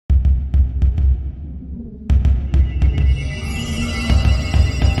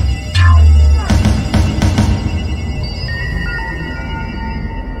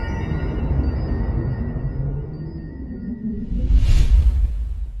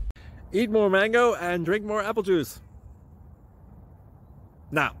Eat more mango and drink more apple juice.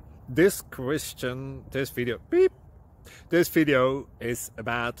 Now, this video is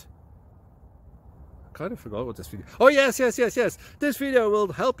about... I kind of forgot what this video... Oh, yes. This video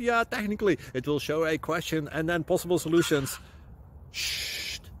will help you out technically. It will show a question and then possible solutions.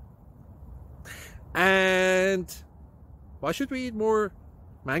 Shh. And why should we eat more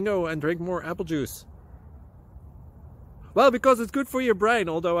mango and drink more apple juice? Well, because it's good for your brain,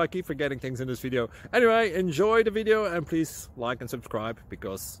 although I keep forgetting things in this video. Anyway, enjoy the video and please like and subscribe,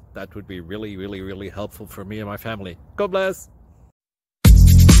 because that would be really helpful for me and my family. God bless!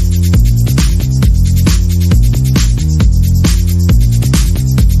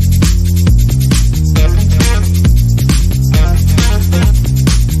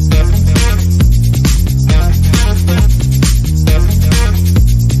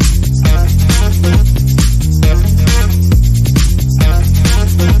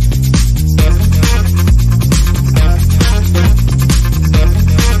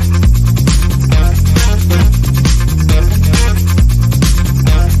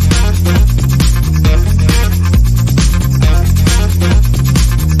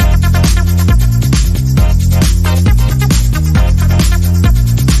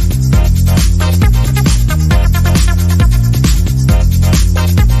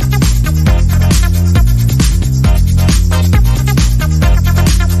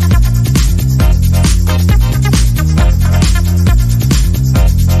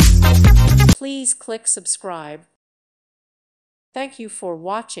 Please click subscribe. Thank you for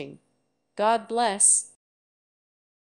watching. God bless.